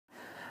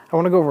I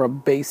want to go over a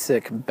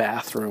basic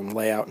bathroom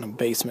layout in a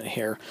basement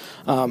here.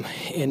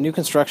 In new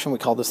construction, we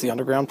call this the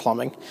underground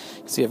plumbing.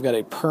 See, I've got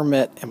a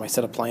permit and my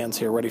set of plans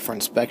here ready for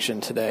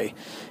inspection today.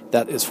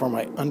 That is for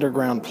my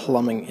underground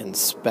plumbing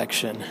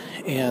inspection.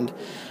 And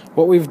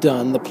what we've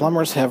done, the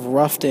plumbers have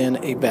roughed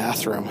in a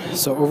bathroom.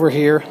 So over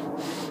here,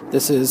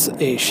 this is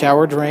a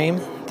shower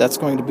drain. That's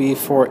going to be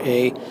for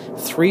a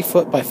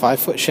 3-foot by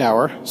 5-foot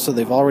shower. So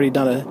they've already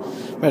done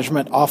a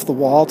measurement off the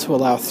wall to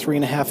allow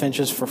 3.5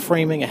 inches for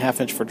framing, a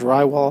 1/2 inch for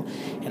drywall,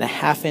 and a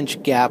 1/2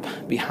 inch gap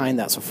behind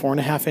that. So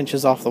 4.5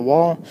 inches off the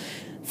wall.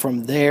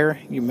 From there,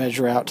 you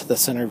measure out to the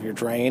center of your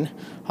drain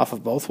off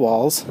of both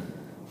walls.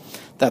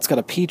 That's got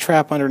a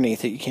P-trap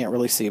underneath it. You can't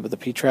really see, but the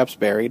P-trap's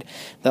buried.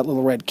 That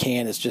little red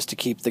can is just to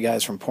keep the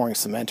guys from pouring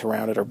cement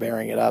around it or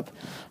burying it up.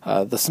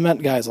 The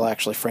cement guys will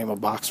actually frame a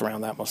box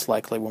around that most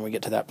likely when we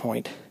get to that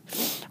point.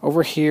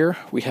 Over here,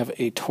 we have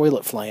a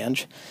toilet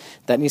flange.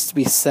 That needs to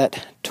be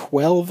set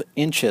 12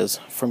 inches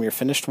from your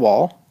finished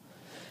wall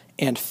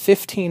and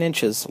 15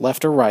 inches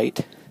left or right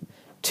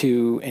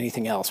to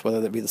anything else, whether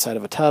that be the side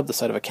of a tub, the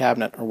side of a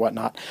cabinet, or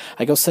whatnot.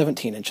 I go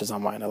 17 inches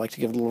on mine. I like to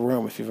give it a little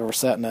room. If you've ever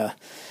sat in a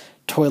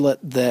toilet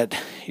that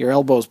your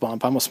elbows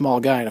bump, I'm a small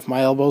guy, and if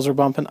my elbows are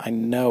bumping, I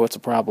know it's a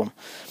problem.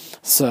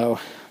 So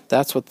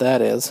that's what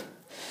that is.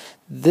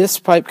 This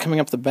pipe coming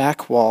up the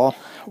back wall,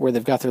 where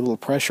they've got their little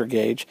pressure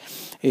gauge,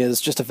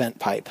 is just a vent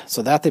pipe.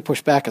 So that they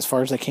push back as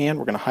far as they can.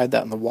 We're going to hide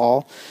that in the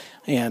wall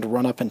and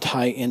run up and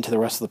tie into the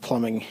rest of the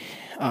plumbing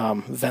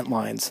vent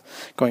lines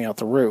going out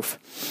the roof.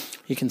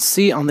 You can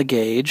see on the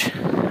gauge,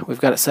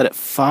 we've got it set at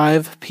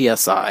 5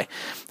 psi.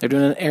 They're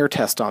doing an air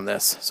test on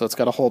this, so it's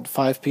got to hold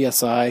 5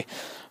 psi.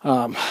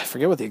 I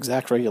forget what the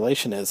exact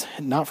regulation is.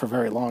 Not for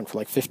very long, for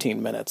like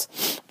 15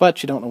 minutes.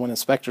 But you don't know when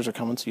inspectors are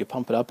coming, so you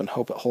pump it up and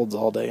hope it holds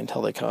all day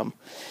until they come.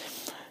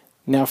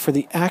 Now, for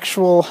the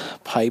actual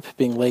pipe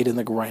being laid in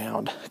the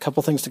ground, a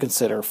couple things to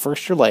consider.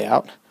 First, your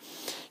layout.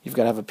 You've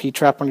got to have a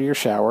P-trap under your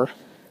shower.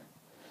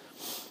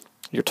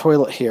 Your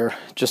toilet here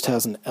just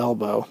has an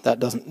elbow. That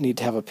doesn't need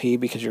to have a P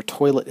because your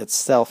toilet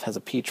itself has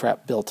a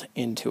P-trap built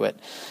into it.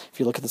 If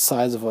you look at the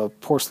size of a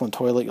porcelain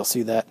toilet, you'll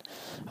see that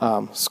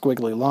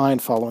squiggly line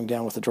following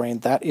down with the drain.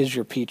 That is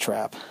your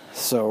P-trap.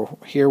 So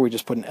here we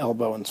just put an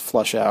elbow and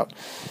flush out.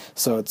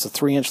 So it's a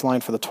 3-inch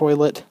line for the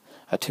toilet,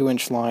 a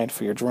 2-inch line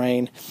for your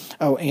drain.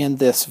 Oh, and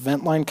this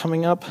vent line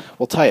coming up,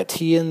 we'll tie a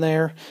T in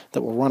there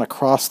that will run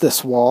across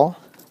this wall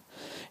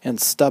and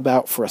stub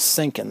out for a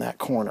sink in that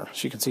corner.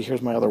 So you can see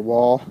here's my other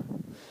wall,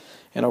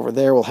 and over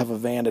there we'll have a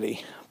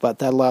vanity. But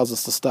that allows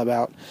us to stub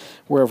out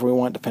wherever we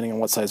want, depending on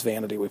what size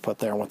vanity we put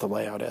there and what the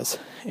layout is.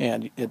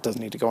 And it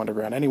doesn't need to go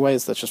underground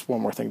anyways. That's just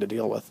one more thing to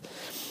deal with.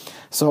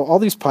 So all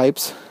these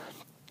pipes,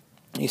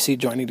 you see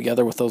joining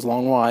together with those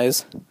long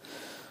Ys.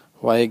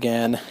 Y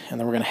again, and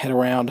then we're going to head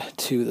around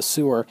to the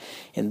sewer.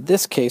 In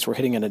this case, we're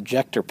hitting an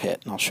ejector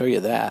pit, and I'll show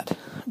you that.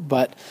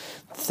 But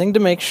the thing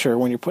to make sure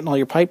when you're putting all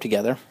your pipe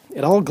together,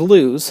 it all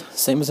glues,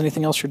 same as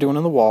anything else you're doing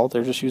on the wall.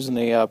 They're just using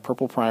a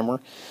purple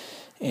primer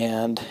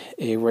and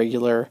a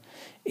regular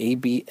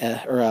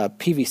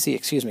PVC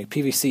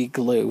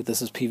glue.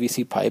 This is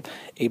PVC pipe.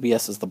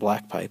 ABS is the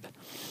black pipe.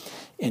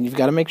 And you've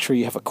got to make sure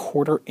you have a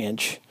 1/4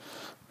 inch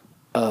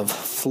of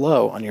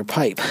flow on your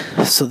pipe.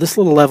 So this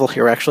little level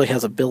here actually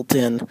has a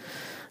built-in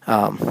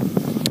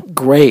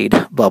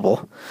grade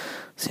bubble.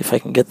 See if I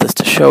can get this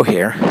to show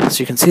here.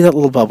 So you can see that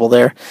little bubble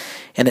there,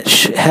 and it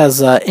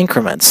has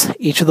increments.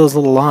 Each of those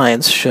little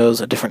lines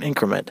shows a different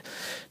increment.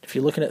 If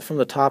you look at it from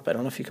the top, I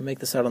don't know if you can make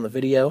this out on the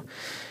video,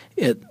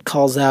 it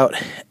calls out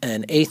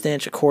an 1/8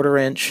 inch, a 1/4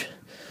 inch,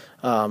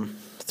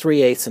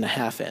 3/8, and a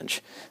 1/2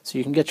 inch. So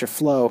you can get your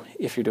flow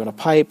if you're doing a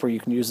pipe, or you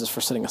can use this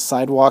for setting a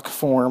sidewalk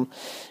form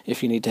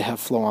if you need to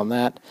have flow on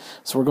that.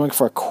 So we're going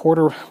for a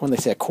 1/4, when they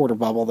say a 1/4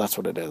 bubble, that's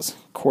what it is,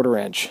 1/4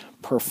 inch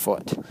per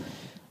foot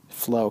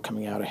flow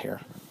coming out of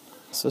here.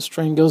 So this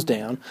drain goes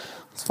down.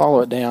 Let's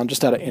follow it down.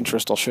 Just out of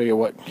interest, I'll show you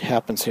what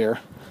happens here.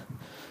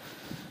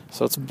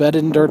 So it's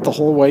bedded in dirt the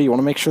whole way. You want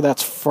to make sure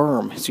that's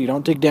firm, so you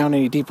don't dig down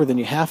any deeper than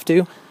you have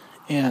to,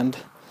 and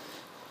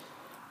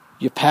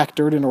you pack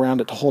dirt in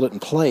around it to hold it in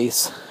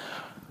place.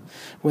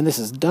 When this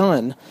is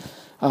done,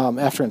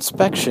 after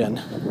inspection,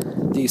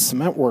 these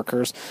cement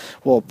workers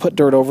will put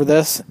dirt over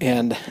this,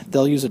 and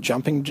they'll use a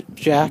jumping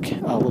jack,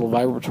 a little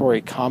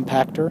vibratory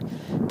compactor,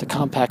 to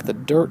compact the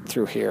dirt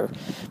through here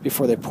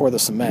before they pour the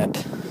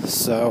cement.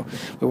 So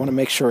we want to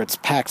make sure it's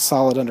packed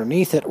solid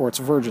underneath it, or it's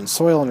virgin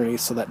soil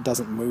underneath, so that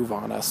doesn't move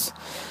on us.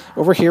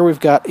 Over here we've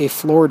got a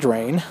floor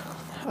drain.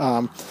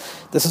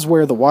 This is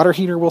where the water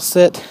heater will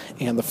sit,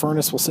 and the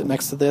furnace will sit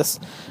next to this.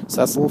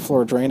 So that's the little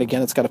floor drain.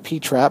 Again, it's got a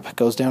P-trap. It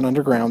goes down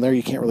underground there.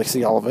 You can't really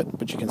see all of it,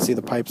 but you can see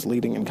the pipes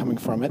leading and coming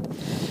from it.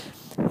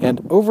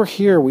 And over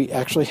here we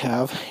actually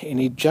have an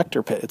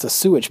ejector pit. It's a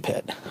sewage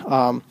pit.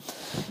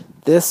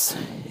 This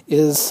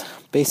is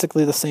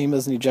basically the same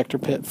as an ejector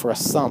pit for a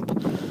sump.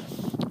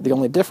 The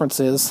only difference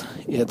is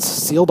it's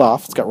sealed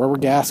off. It's got rubber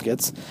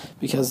gaskets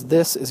because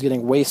this is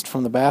getting waste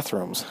from the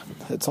bathrooms.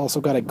 It's also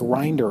got a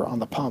grinder on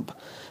the pump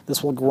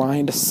This will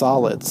grind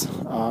solids,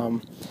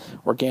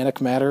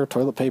 organic matter,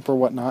 toilet paper,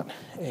 whatnot,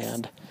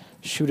 and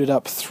shoot it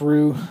up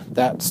through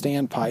that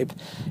standpipe.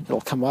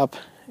 It'll come up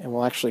and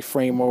we'll actually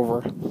frame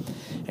over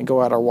and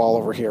go out our wall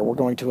over here. We're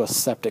going to a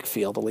septic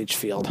field, a leach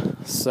field.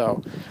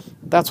 So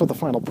that's what the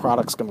final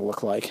product's going to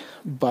look like.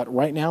 But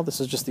right now, this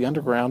is just the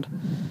underground.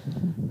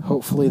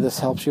 Hopefully this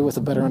helps you with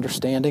a better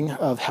understanding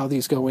of how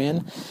these go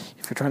in.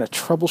 If you're trying to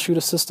troubleshoot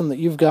a system that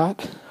you've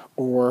got,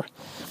 or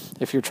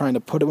if you're trying to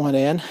put one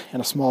in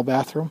a small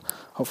bathroom,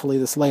 hopefully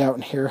this layout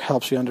in here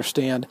helps you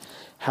understand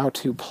how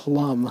to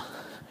plumb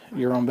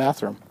your own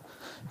bathroom.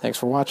 Thanks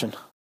for watching.